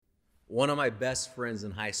One of my best friends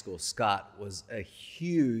in high school, Scott, was a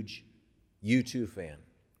huge U2 fan.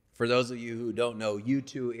 For those of you who don't know,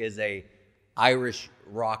 U2 is a Irish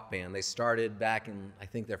rock band. They started back in, I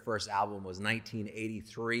think their first album was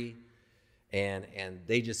 1983, and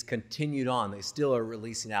they just continued on. They still are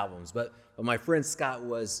releasing albums. But my friend Scott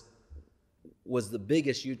was the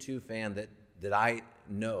biggest U2 fan that I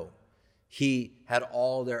know. He had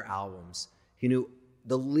all their albums. He knew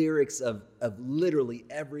the lyrics of literally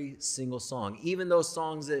every single song, even those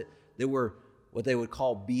songs that were what they would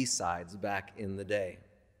call B-sides back in the day.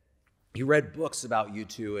 He read books about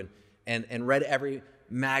U2 and read every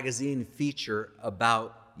magazine feature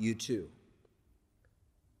about U2.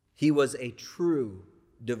 He was a true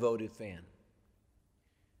devoted fan.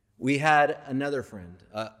 We had another friend,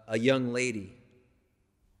 a young lady.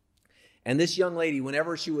 And this young lady,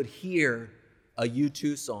 whenever she would hear a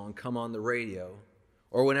U2 song come on the radio,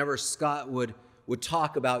 or whenever Scott would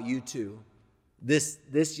talk about U2,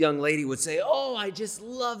 this young lady would say, "Oh, I just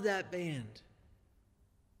love that band."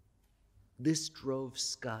 This drove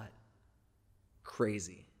Scott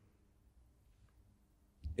crazy.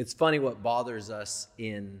 It's funny what bothers us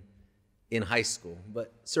in high school,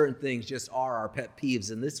 but certain things just are our pet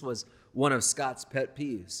peeves, and this was one of Scott's pet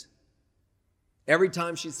peeves. Every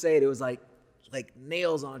time she'd say it, it was like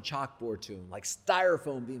nails on a chalkboard to him, like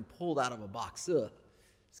styrofoam being pulled out of a box. Ugh.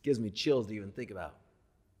 This gives me chills to even think about.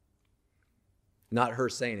 Not her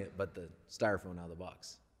saying it, but the styrofoam out of the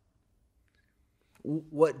box.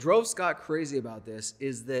 What drove Scott crazy about this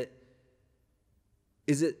is that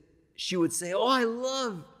she would say, "Oh, I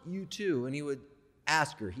love U2," and he would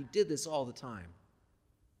ask her. He did this all the time.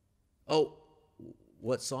 "Oh,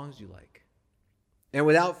 what songs do you like?" And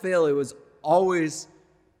without fail, it was always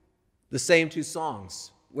the same two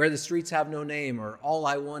songs, "Where the Streets Have No Name" or "All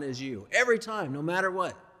I Want Is You." Every time, no matter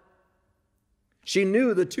what. She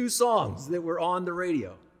knew the two songs that were on the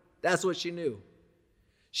radio. That's what she knew.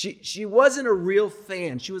 She wasn't a real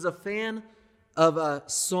fan. She was a fan of a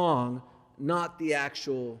song, not the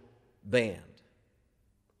actual band.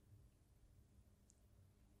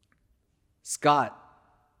 Scott,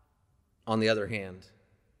 on the other hand,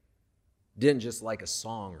 didn't just like a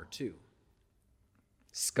song or two.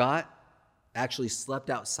 Scott actually slept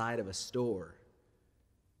outside of a store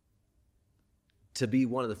to be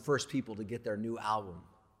one of the first people to get their new album,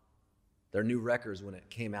 their new records when it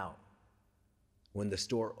came out, when the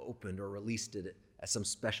store opened or released it at some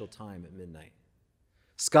special time at midnight.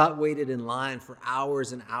 Scott waited in line for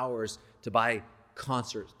hours and hours to buy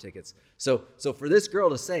concert tickets. So for this girl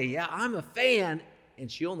to say, "Yeah, I'm a fan,"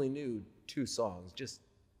 and she only knew two songs, just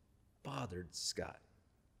bothered Scott.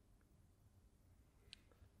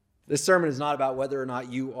 This sermon is not about whether or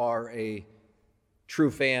not you are a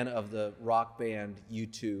true fan of the rock band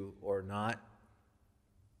U2 or not,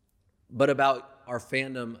 but about our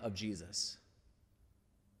fandom of Jesus,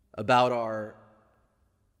 about our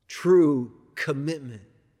true commitment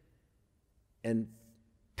and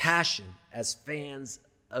passion as fans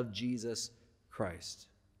of Jesus Christ.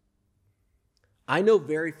 I know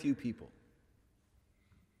very few people.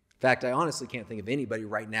 In fact, I honestly can't think of anybody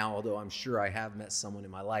right now, although I'm sure I have met someone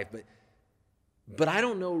in my life, but I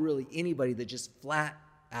don't know really anybody that just flat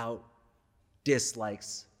out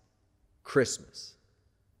dislikes Christmas.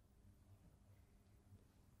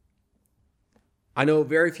 I know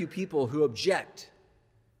very few people who object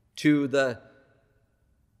to the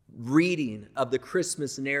reading of the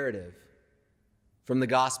Christmas narrative from the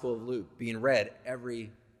Gospel of Luke being read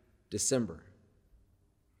every December.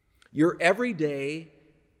 Your everyday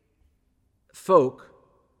folk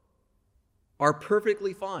are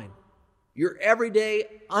perfectly fine. Your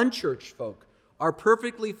everyday unchurched folk are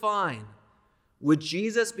perfectly fine with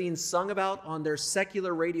Jesus being sung about on their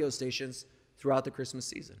secular radio stations throughout the Christmas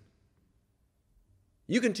season.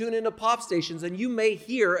 You can tune into pop stations and you may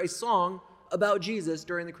hear a song about Jesus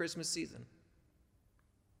during the Christmas season.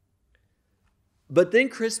 But then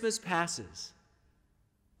Christmas passes.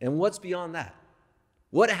 And what's beyond that?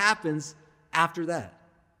 What happens after that?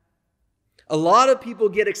 A lot of people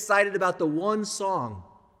get excited about the one song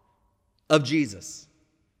of Jesus,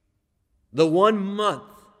 the 1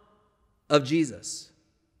 month of Jesus.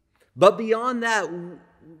 But beyond that,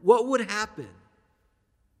 what would happen?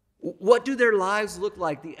 What do their lives look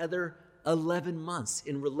like the other 11 months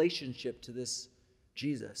in relationship to this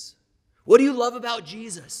Jesus? What do you love about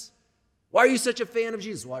Jesus? Why are you such a fan of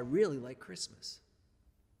Jesus? Well, I really like Christmas.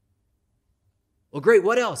 Well, great.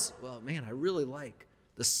 What else? Well, man, I really like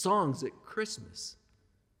the songs at Christmas.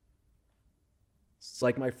 It's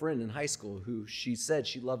like my friend in high school who she said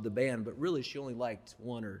she loved the band, but really she only liked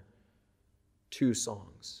one or two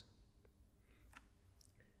songs.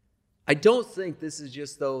 I don't think this is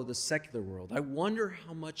just, though, the secular world. I wonder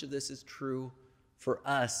how much of this is true for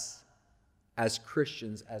us as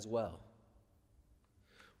Christians as well.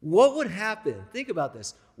 What would happen? Think about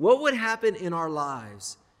this. What would happen in our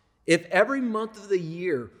lives if every month of the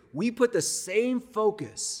year we put the same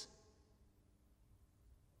focus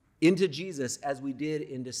into Jesus as we did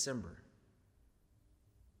in December?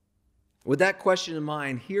 With that question in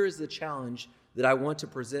mind, here is the challenge that I want to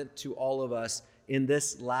present to all of us in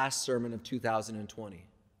this last sermon of 2020.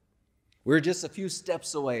 We're just a few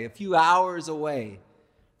steps away, a few hours away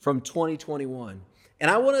from 2021.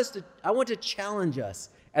 And I want to challenge us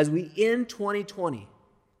as we end 2020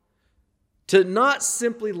 to not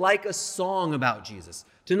simply like a song about Jesus,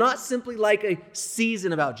 to not simply like a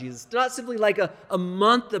season about Jesus, to not simply like a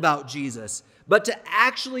month about Jesus, but to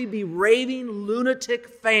actually be raving lunatic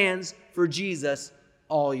fans for Jesus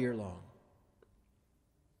all year long.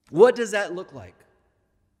 What does that look like?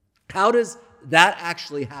 How does that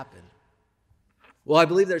actually happen? Well, I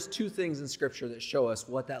believe there's two things in Scripture that show us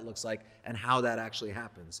what that looks like and how that actually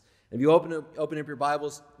happens. If you open up your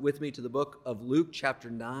Bibles with me to the book of Luke chapter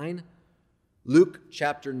 9, Luke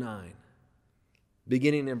chapter 9,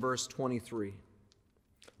 beginning in verse 23.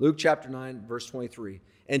 Luke chapter 9, verse 23.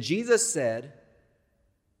 And Jesus said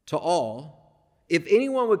to all, "If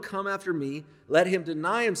anyone would come after me, let him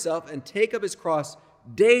deny himself and take up his cross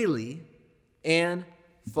daily and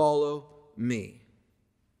follow me."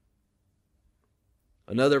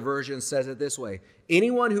 Another version says it this way: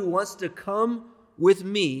 anyone who wants to come with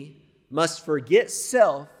me must forget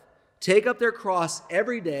self, take up their cross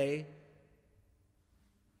every day,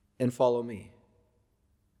 and follow me.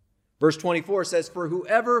 Verse 24 says, "For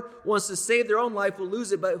whoever wants to save their own life will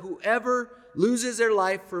lose it, but whoever loses their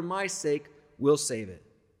life for my sake will save it."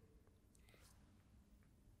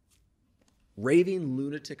 Raving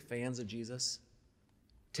lunatic fans of Jesus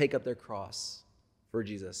take up their cross for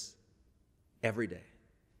Jesus every day.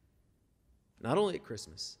 Not only at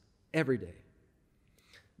Christmas, every day.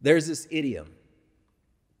 There's this idiom,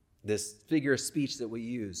 this figure of speech that we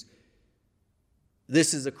use.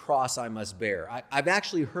 This is a cross I must bear. I've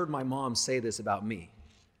actually heard my mom say this about me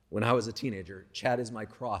when I was a teenager. Chad is my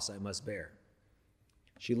cross I must bear.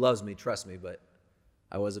 She loves me, trust me, but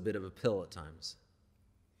I was a bit of a pill at times.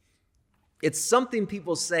 It's something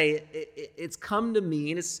people say. It's come to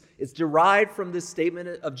mean, it's derived from this statement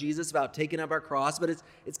of Jesus about taking up our cross, but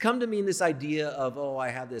it's come to mean this idea of, oh, I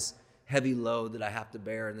have this heavy load that I have to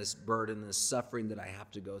bear and this burden, this suffering that I have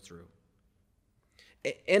to go through.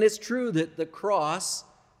 And it's true that the cross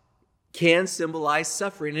can symbolize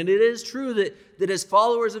suffering. And it is true that as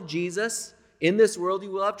followers of Jesus, in this world you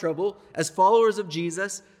will have trouble. As followers of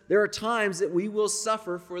Jesus, there are times that we will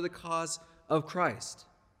suffer for the cause of Christ.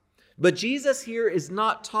 But Jesus here is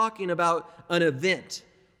not talking about an event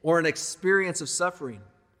or an experience of suffering.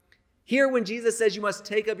 Here, when Jesus says you must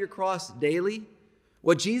take up your cross daily,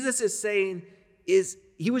 what Jesus is saying is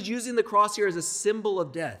he was using the cross here as a symbol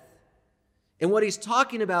of death. And what he's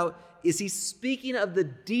talking about is he's speaking of the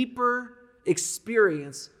deeper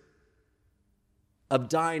experience of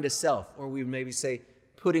dying to self, or we would maybe say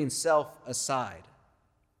putting self aside,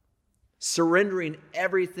 surrendering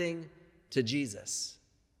everything to Jesus.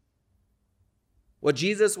 What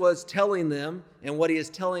Jesus was telling them and what he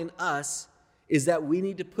is telling us is that we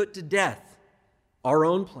need to put to death our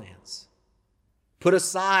own plans, put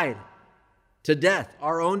aside to death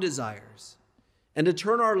our own desires, and to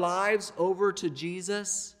turn our lives over to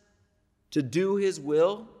Jesus to do his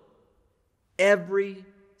will every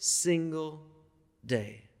single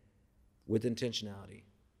day with intentionality.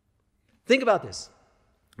 Think about this.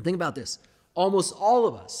 Almost all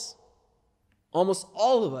of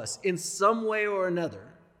us in some way or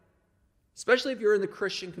another, especially if you're in the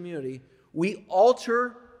Christian community, we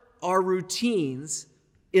alter our routines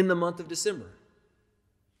in the month of December.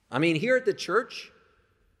 I mean, here at the church,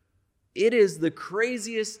 it is the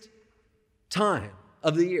craziest time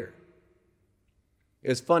of the year. It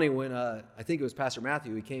was funny when, I think it was Pastor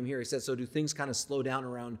Matthew, he came here, he said, so do things kind of slow down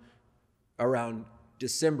around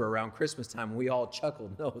December, around Christmas time? And we all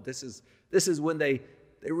chuckled. No, this is when they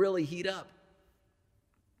really heat up.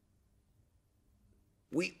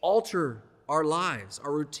 We alter our lives,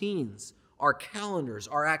 our routines, our calendars,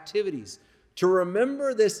 our activities to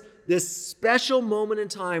remember this special moment in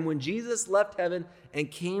time when Jesus left heaven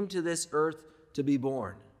and came to this earth to be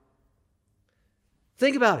born.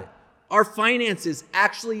 Think about it. Our finances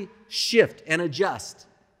actually shift and adjust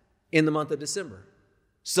in the month of December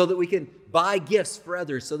so that we can buy gifts for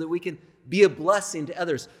others, so that we can be a blessing to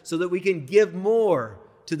others, so that we can give more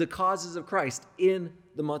to the causes of Christ in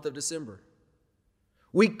the month of December.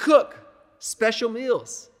 We cook special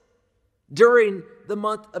meals during the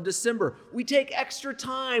month of December. We take extra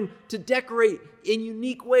time to decorate in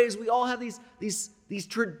unique ways. We all have these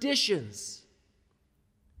traditions.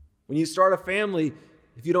 When you start a family,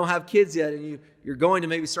 if you don't have kids yet and you're going to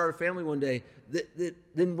maybe start a family one day,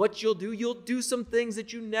 then what you'll do some things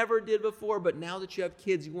that you never did before, but now that you have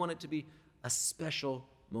kids, you want it to be a special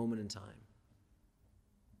moment in time.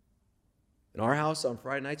 In our house on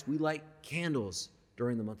Friday nights, we light candles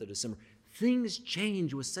during the month of December. Things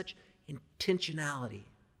change with such intentionality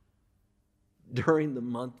during the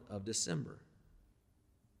month of December.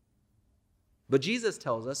 But Jesus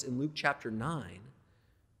tells us in Luke chapter 9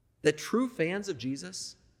 that true fans of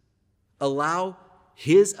Jesus allow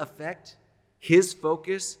his effect, his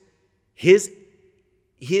focus, his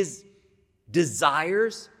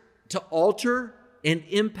desires to alter and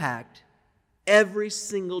impact every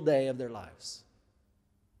single day of their lives.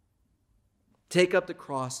 Take up the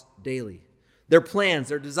cross daily. Their plans,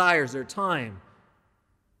 their desires, their time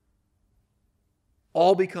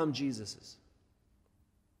all become Jesus's.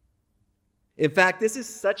 In fact, this is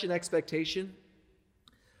such an expectation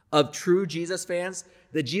of true Jesus fans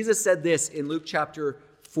that Jesus said this in Luke chapter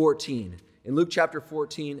 14. In Luke chapter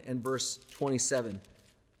 14 and verse 27,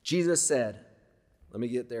 Jesus said, let me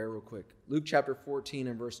get there real quick. Luke chapter 14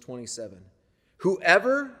 and verse 27.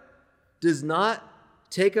 Whoever does not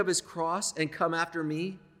take up his cross and come after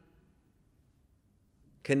me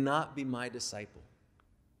cannot be my disciple.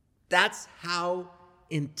 That's how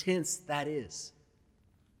intense that is.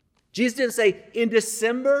 Jesus didn't say, in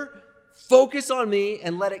December, focus on me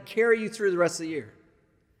and let it carry you through the rest of the year.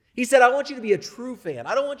 He said, I want you to be a true fan.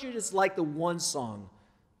 I don't want you to just like the one song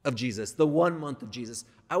of Jesus, the 1 month of Jesus.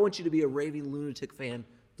 I want you to be a raving lunatic fan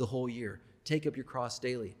the whole year. Take up your cross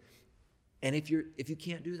daily. And if you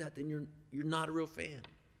can't do that, then you're not a real fan.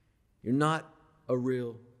 You're not a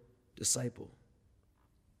real disciple.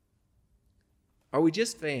 Are we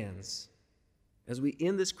just fans as we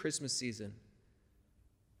end this Christmas season?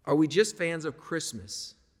 Are we just fans of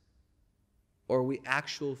Christmas? Or are we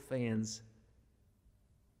actual fans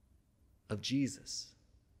of Jesus?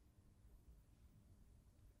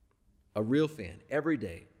 A real fan, every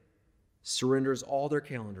day, surrenders all their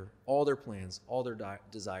calendar, all their plans, all their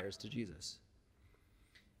desires to Jesus.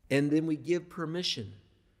 And then we give permission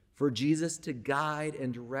for Jesus to guide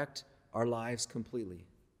and direct our lives completely.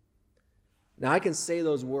 Now, I can say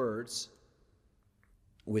those words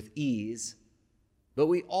with ease, but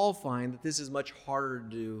we all find that this is much harder to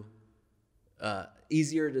do,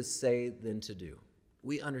 easier to say than to do.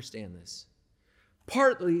 We understand this.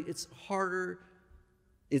 Partly, it's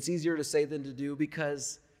easier to say than to do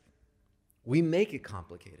because we make it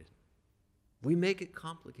complicated. We make it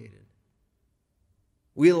complicated.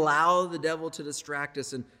 We allow the devil to distract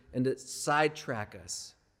us and to sidetrack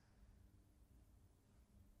us.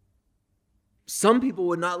 Some people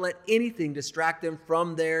would not let anything distract them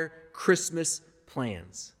from their Christmas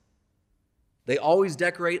plans. They always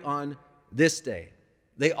decorate on this day.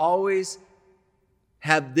 They always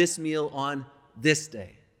have this meal on this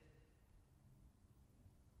day.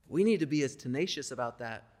 We need to be as tenacious about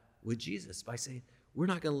that with Jesus by saying, we're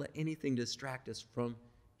not going to let anything distract us from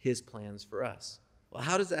his plans for us. Well,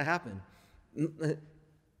 how does that happen?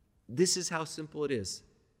 This is how simple it is.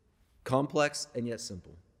 Complex and yet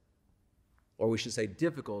simple. Or we should say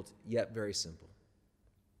difficult yet very simple.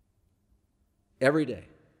 Every day,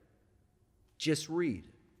 just read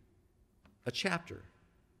a chapter,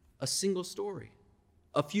 a single story,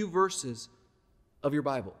 a few verses of your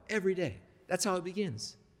Bible every day. That's how it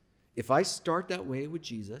begins. If I start that way with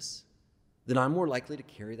Jesus, then I'm more likely to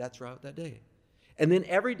carry that throughout that day. And then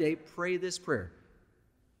every day, pray this prayer.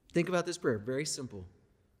 Think about this prayer, very simple.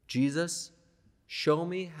 Jesus, show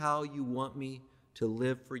me how you want me to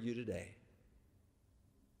live for you today.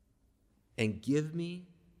 And give me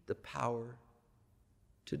the power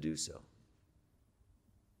to do so.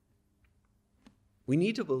 We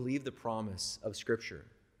need to believe the promise of Scripture,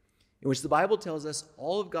 in which the Bible tells us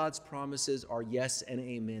all of God's promises are yes and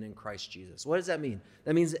amen in Christ Jesus. What does that mean?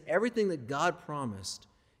 That means that everything that God promised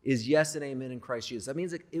is yes and amen in Christ Jesus. That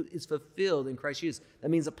means that it is fulfilled in Christ Jesus. That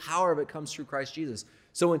means the power of it comes through Christ Jesus.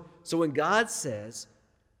 So when God says,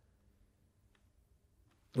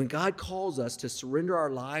 when God calls us to surrender our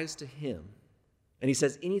lives to him, and he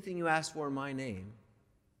says, anything you ask for in my name,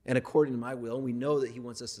 and according to my will, and we know that he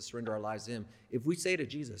wants us to surrender our lives to him, if we say to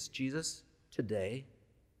Jesus, Jesus, today,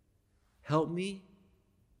 help me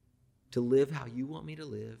to live how you want me to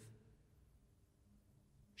live,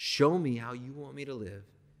 show me how you want me to live,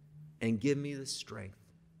 and give me the strength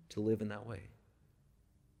to live in that way.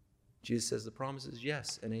 Jesus says the promise is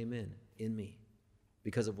yes and amen in me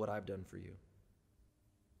because of what I've done for you.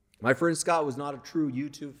 My friend Scott was not a true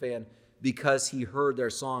U2 fan because he heard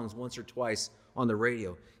their songs once or twice on the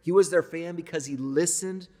radio. He was their fan because he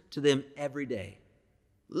listened to them every day,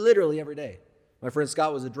 literally every day. My friend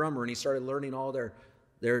Scott was a drummer, and he started learning all their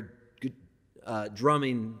good,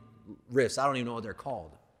 drumming riffs. I don't even know what they're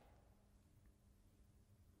called.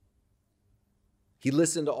 He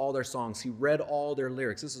listened to all their songs. He read all their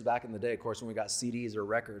lyrics. This was back in the day, of course, when we got CDs or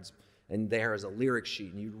records, and there is a lyric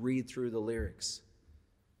sheet, and you'd read through the lyrics.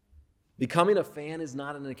 Becoming a fan is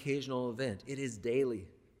not an occasional event. It is daily.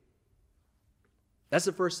 That's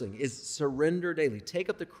the first thing, is surrender daily. Take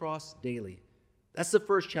up the cross daily. That's the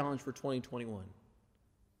first challenge for 2021.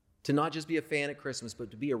 To not just be a fan at Christmas,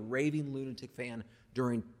 but to be a raving lunatic fan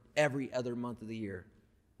during every other month of the year.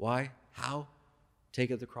 Why? How?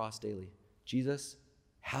 Take up the cross daily. Jesus,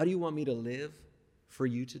 how do you want me to live for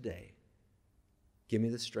you today? Give me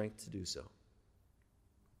the strength to do so.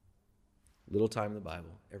 Little time in the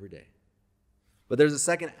Bible every day. But there's a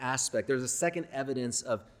second aspect. There's a second evidence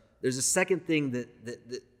of, there's a second thing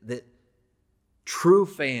that true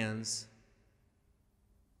fans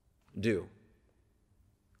do.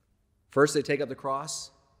 First, they take up the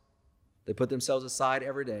cross. They put themselves aside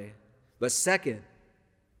every day. But second,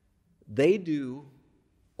 they do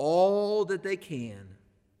all that they can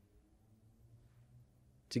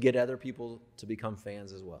to get other people to become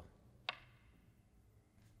fans as well.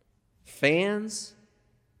 Fans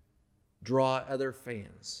draw other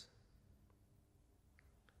fans.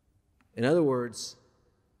 In other words,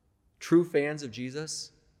 true fans of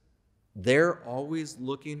Jesus, they're always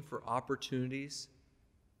looking for opportunities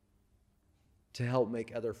to help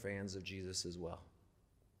make other fans of Jesus as well.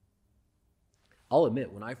 I'll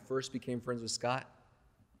admit, when I first became friends with Scott,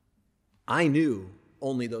 I knew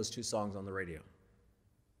only those two songs on the radio.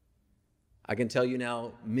 I can tell you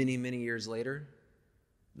now, many, many years later,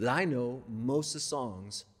 that I know most of the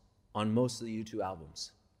songs on most of the U2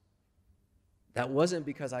 albums. That wasn't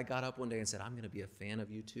because I got up one day and said, I'm going to be a fan of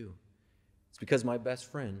U2. It's because my best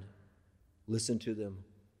friend listened to them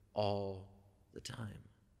all the time.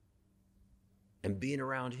 And being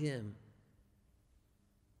around him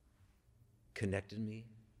connected me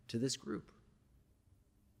to this group.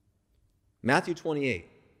 Matthew 28,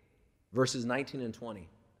 verses 19 and 20.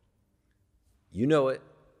 You know it.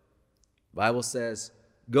 The Bible says,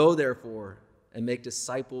 "Go therefore and make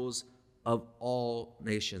disciples of all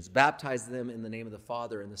nations. Baptize them in the name of the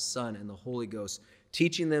Father and the Son and the Holy Ghost,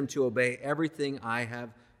 teaching them to obey everything I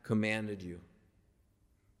have commanded you."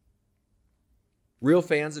 Real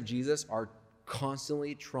fans of Jesus are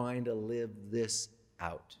constantly trying to live this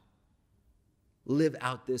out. Live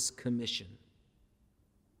out this commission.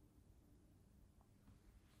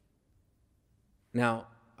 Now,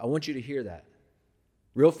 I want you to hear that.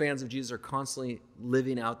 Real fans of Jesus are constantly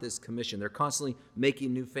living out this commission. They're constantly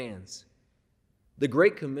making new fans. The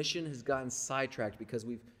Great Commission has gotten sidetracked because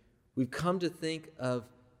we've come to think of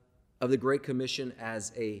the Great Commission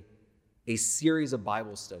as a series of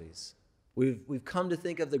Bible studies. We've come to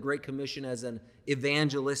think of the Great Commission as an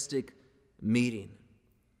evangelistic meeting.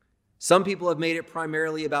 Some people have made it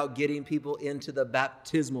primarily about getting people into the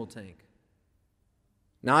baptismal tank.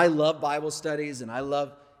 Now, I love Bible studies and I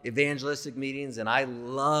love evangelistic meetings and I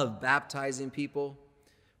love baptizing people.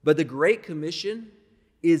 But the Great Commission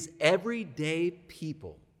is everyday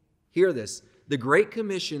people. Hear this. The Great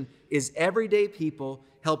Commission is everyday people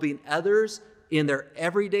helping others in their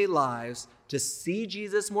everyday lives to see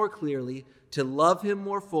Jesus more clearly, to love him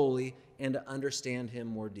more fully, and to understand him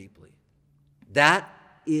more deeply. That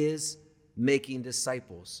is making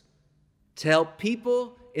disciples. To help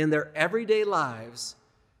people in their everyday lives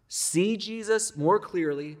see Jesus more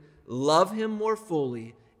clearly, love him more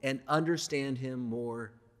fully, and understand him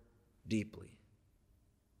more deeply.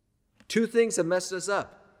 Two things have messed us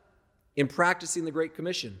up in practicing the Great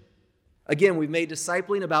Commission. Again, we've made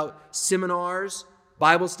discipling about seminars,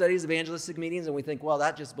 Bible studies, evangelistic meetings, and we think, well,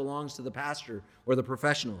 that just belongs to the pastor or the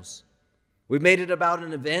professionals. We've made it about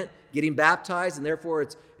an event, getting baptized, and therefore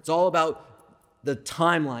it's all about the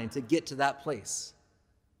timeline to get to that place.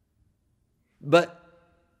 But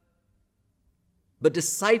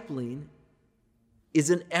discipling is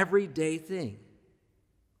an everyday thing.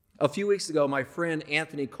 A few weeks ago, my friend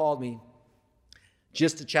Anthony called me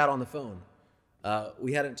just to chat on the phone.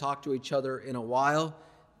 We hadn't talked to each other in a while,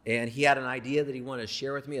 and he had an idea that he wanted to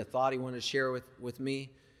share with me, a thought he wanted to share with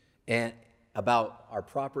me, and about our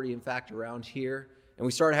property, in fact, around here. And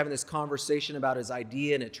we started having this conversation about his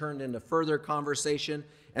idea, and it turned into further conversation.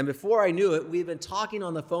 And before I knew it, we'd been talking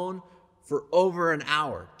on the phone for over an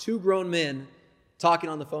hour. Two grown men talking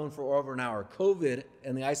on the phone for over an hour. COVID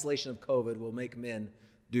and the isolation of COVID will make men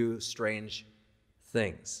do strange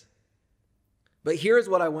things. But here's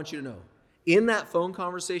what I want you to know. In that phone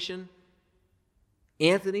conversation,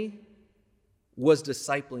 Anthony was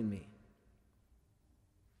discipling me.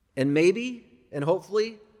 And maybe, and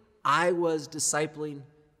hopefully, I was discipling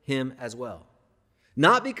him as well.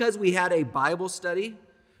 Not because we had a Bible study,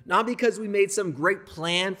 not because we made some great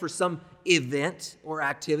plan for some event or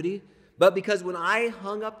activity, but because when I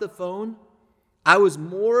hung up the phone, I was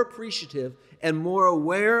more appreciative and more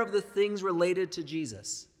aware of the things related to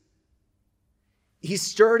Jesus. He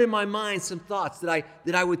stirred in my mind some thoughts that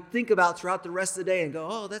I would think about throughout the rest of the day and go,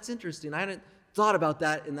 oh, that's interesting. I hadn't thought about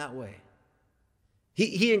that in that way.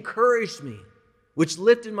 He encouraged me, which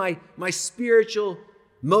lifted my spiritual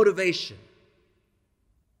motivation.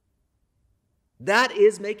 That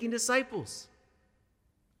is making disciples.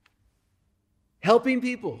 Helping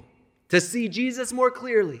people to see Jesus more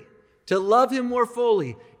clearly, to love him more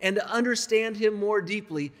fully, and to understand him more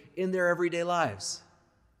deeply in their everyday lives.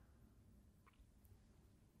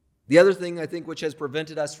 The other thing I think which has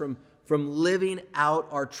prevented us from living out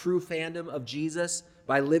our true fandom of Jesus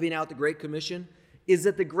by living out the Great Commission is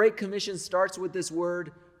that the Great Commission starts with this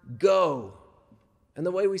word, go. And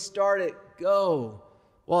the way we start it, go.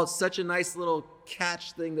 Well, it's such a nice little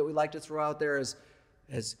catch thing that we like to throw out there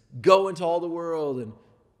as go into all the world and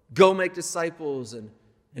go make disciples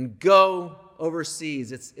and go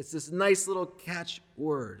overseas. It's this nice little catch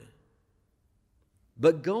word.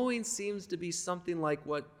 But going seems to be something like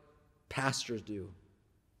what pastors do,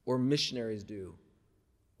 or missionaries do,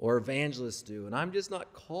 or evangelists do, and I'm just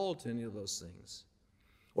not called to any of those things.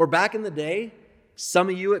 Or back in the day, some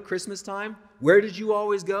of you at Christmas time, where did you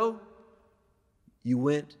always go? You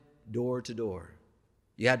went door to door.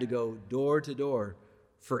 You had to go door to door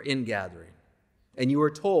for ingathering. And you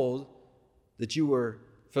were told that you were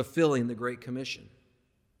fulfilling the Great Commission.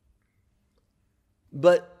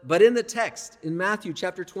 But in the text, in Matthew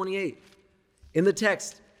chapter 28, in the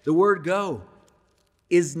text, the word go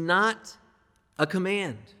is not a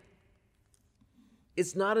command.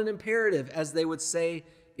 It's not an imperative, as they would say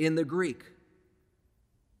in the Greek.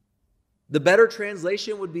 The better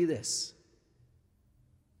translation would be this: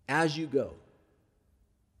 as you go.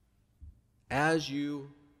 As you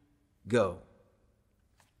go.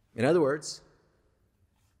 In other words,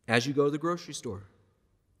 as you go to the grocery store,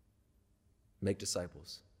 make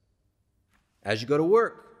disciples. As you go to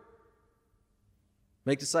work,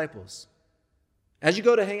 make disciples. As you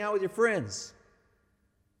go to hang out with your friends,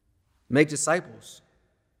 make disciples.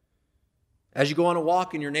 As you go on a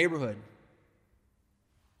walk in your neighborhood,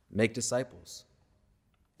 make disciples.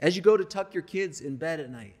 As you go to tuck your kids in bed at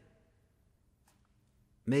night,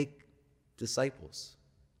 make disciples.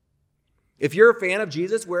 If you're a fan of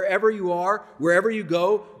Jesus, wherever you are, wherever you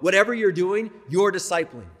go, whatever you're doing, you're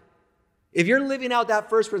discipling. If you're living out that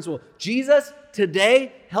first principle, Jesus,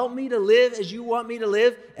 today, help me to live as you want me to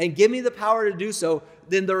live and give me the power to do so,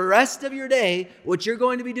 then the rest of your day, what you're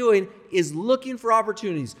going to be doing is looking for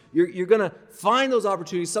opportunities. You're going to find those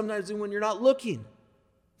opportunities sometimes when you're not looking,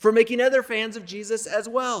 for making other fans of Jesus as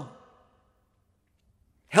well.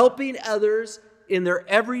 Helping others in their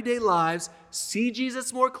everyday lives see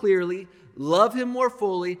Jesus more clearly, love him more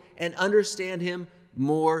fully, and understand him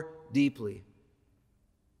more deeply.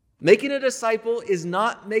 Making a disciple is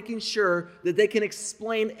not making sure that they can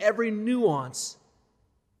explain every nuance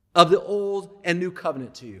of the old and new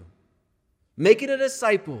covenant to you. Making a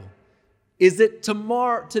disciple is that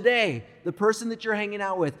today, the person that you're hanging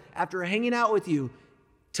out with, after hanging out with you,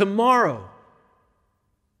 tomorrow,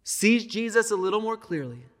 sees Jesus a little more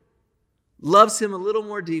clearly, loves him a little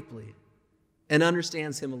more deeply, and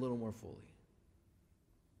understands him a little more fully.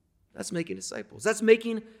 That's making disciples. That's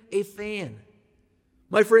making a fan.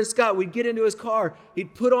 My friend Scott, we'd get into his car,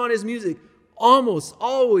 he'd put on his music, almost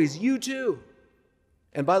always U2.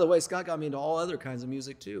 And by the way, Scott got me into all other kinds of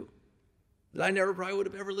music too, that I never probably would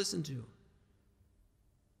have ever listened to.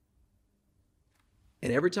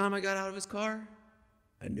 And every time I got out of his car,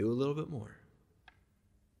 I knew a little bit more.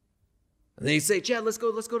 And then he'd say, Chad, let's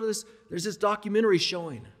go to this. There's this documentary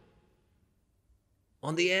showing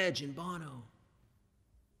On the Edge in Bono.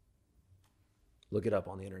 Look it up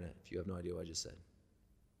on the internet if you have no idea what I just said.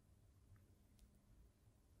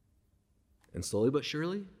 And slowly but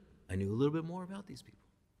surely, I knew a little bit more about these people.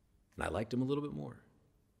 And I liked them a little bit more.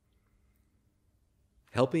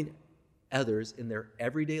 Helping others in their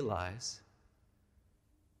everyday lives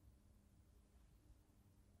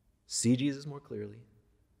see Jesus more clearly,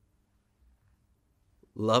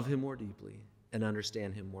 love him more deeply, and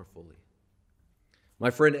understand him more fully. My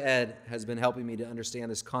friend Ed has been helping me to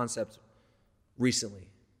understand this concept recently.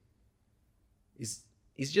 He's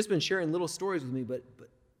just been sharing little stories with me,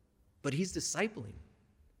 but he's discipling.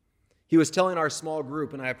 He was telling our small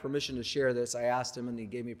group, and I have permission to share this. I asked him, and he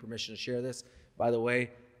gave me permission to share this. By the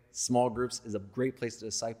way, small groups is a great place to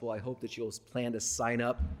disciple. I hope that you'll plan to sign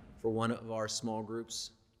up for one of our small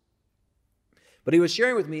groups. But he was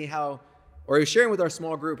sharing with me he was sharing with our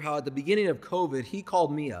small group how at the beginning of COVID, he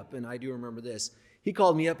called me up, and I do remember this. He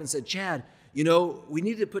called me up and said, Chad, we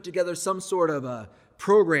need to put together some sort of a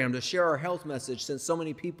program to share our health message since so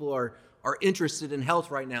many people are interested in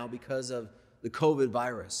health right now because of the COVID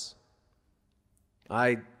virus.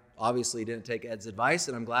 I obviously didn't take Ed's advice,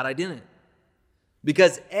 and I'm glad I didn't.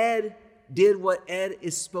 Because Ed did what Ed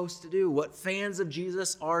is supposed to do, what fans of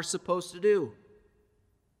Jesus are supposed to do.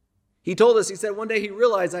 He told us, he said one day he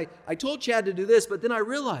realized, I told Chad to do this, but then I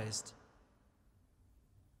realized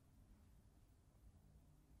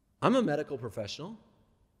I'm a medical professional.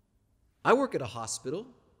 I work at a hospital.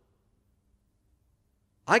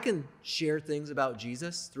 I can share things about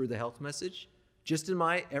Jesus through the health message just in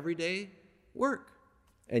my everyday work.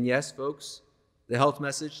 And yes, folks, the health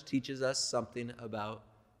message teaches us something about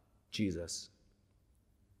Jesus.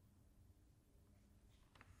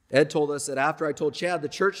 Ed told us that after I told Chad the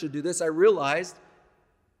church should do this, I realized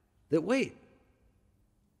that, wait,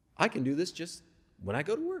 I can do this just when I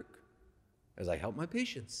go to work, as I help my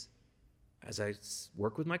patients, as I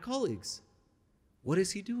work with my colleagues. What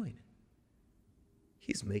is he doing?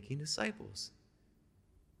 He's making disciples.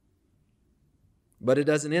 But it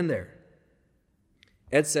doesn't end there.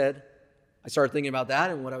 Ed said, I started thinking about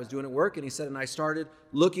that and what I was doing at work, and he said, and I started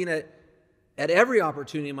looking at every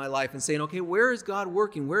opportunity in my life and saying, okay, where is God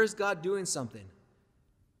working? Where is God doing something? And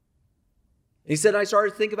he said, I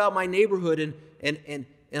started to think about my neighborhood and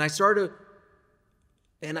I started,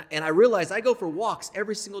 and I realized I go for walks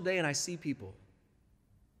every single day and I see people.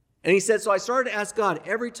 And he said, so I started to ask God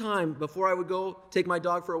every time before I would go take my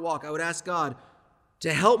dog for a walk, I would ask God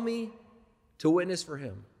to help me to witness for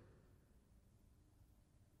him.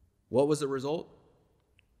 What was the result?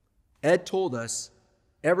 Ed told us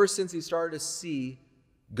ever since he started to see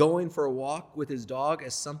going for a walk with his dog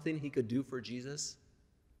as something he could do for Jesus,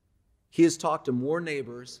 he has talked to more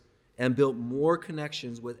neighbors and built more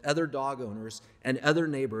connections with other dog owners and other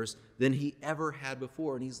neighbors than he ever had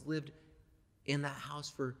before. And he's lived in that house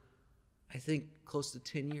for, I think, close to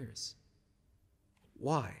 10 years.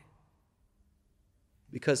 Why?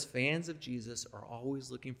 Because fans of Jesus are always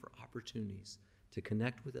looking for opportunities to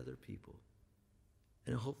connect with other people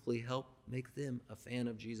and hopefully help make them a fan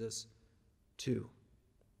of Jesus too.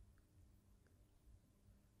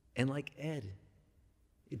 And like Ed,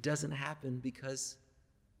 it doesn't happen because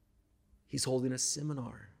he's holding a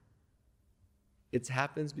seminar. It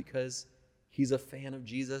happens because he's a fan of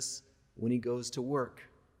Jesus when he goes to work.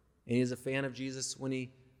 And he's a fan of Jesus when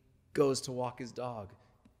he goes to walk his dog.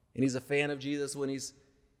 And he's a fan of Jesus when he's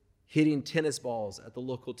hitting tennis balls at the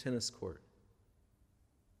local tennis court.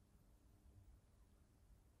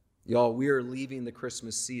 Y'all, we are leaving the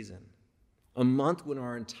Christmas season, a month when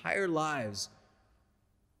our entire lives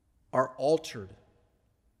are altered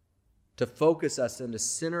to focus us and to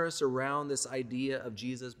center us around this idea of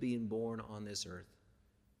Jesus being born on this earth.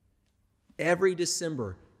 Every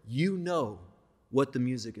December, you know what the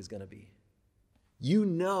music is going to be. You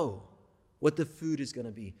know what the food is going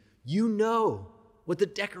to be. You know what the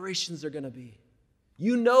decorations are going to be.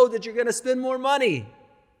 You know that you're going to spend more money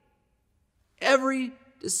every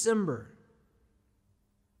December,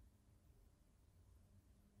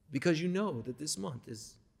 because you know that this month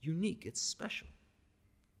is unique, it's special.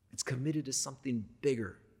 It's committed to something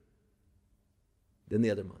bigger than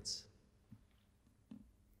the other months.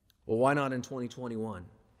 Well, why not in 2021?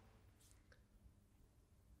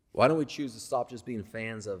 Why don't we choose to stop just being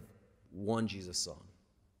fans of one Jesus song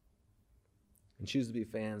and choose to be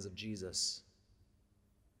fans of Jesus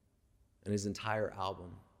and his entire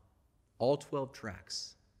album, all 12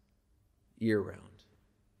 tracks, year-round,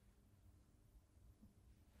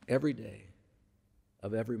 every day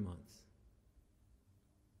of every month.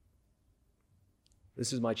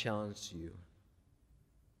 This is my challenge to you,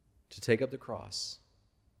 to take up the cross,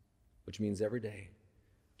 which means every day,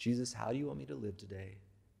 Jesus, how do you want me to live today?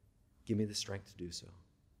 Give me the strength to do so.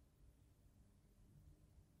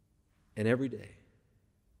 And every day,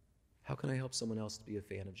 how can I help someone else to be a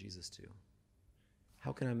fan of Jesus too?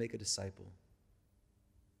 How can I make a disciple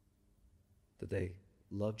that they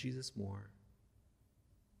love Jesus more,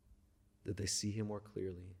 that they see him more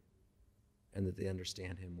clearly, and that they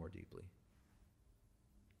understand him more deeply?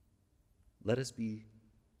 Let us be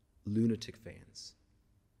lunatic fans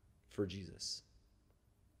for Jesus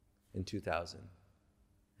in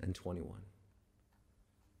 2021.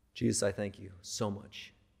 Jesus, I thank you so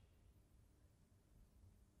much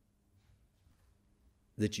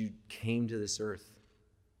that you came to this earth,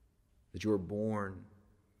 that you were born,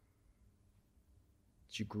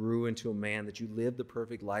 that you grew into a man, that you lived the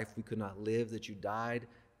perfect life we could not live, that you died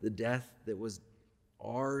the death that was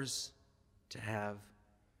ours to have,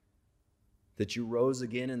 that you rose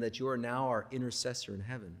again, and that you are now our intercessor in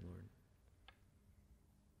heaven, Lord.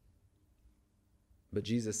 But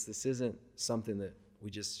Jesus, this isn't something that we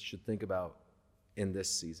just should think about in this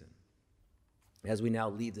season. As we now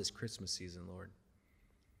leave this Christmas season, Lord,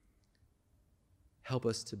 help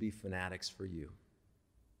us to be fanatics for you.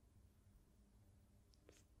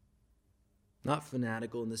 Not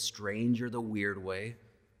fanatical in the strange or the weird way.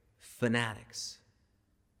 Fanatics.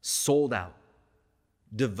 Sold out.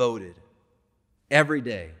 Devoted. Every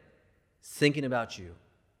day. Thinking about you.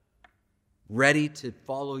 Ready to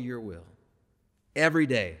follow your will. Every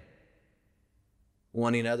day.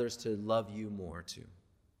 Wanting others to love you more too.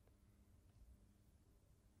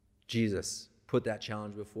 Jesus, put that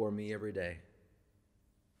challenge before me every day.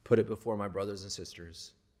 Put it before my brothers and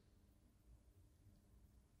sisters.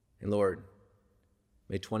 And Lord,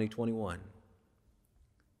 may 2021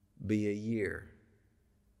 be a year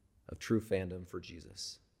of true fandom for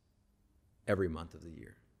Jesus every month of the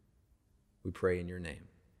year. We pray in your name.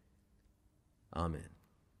 Amen.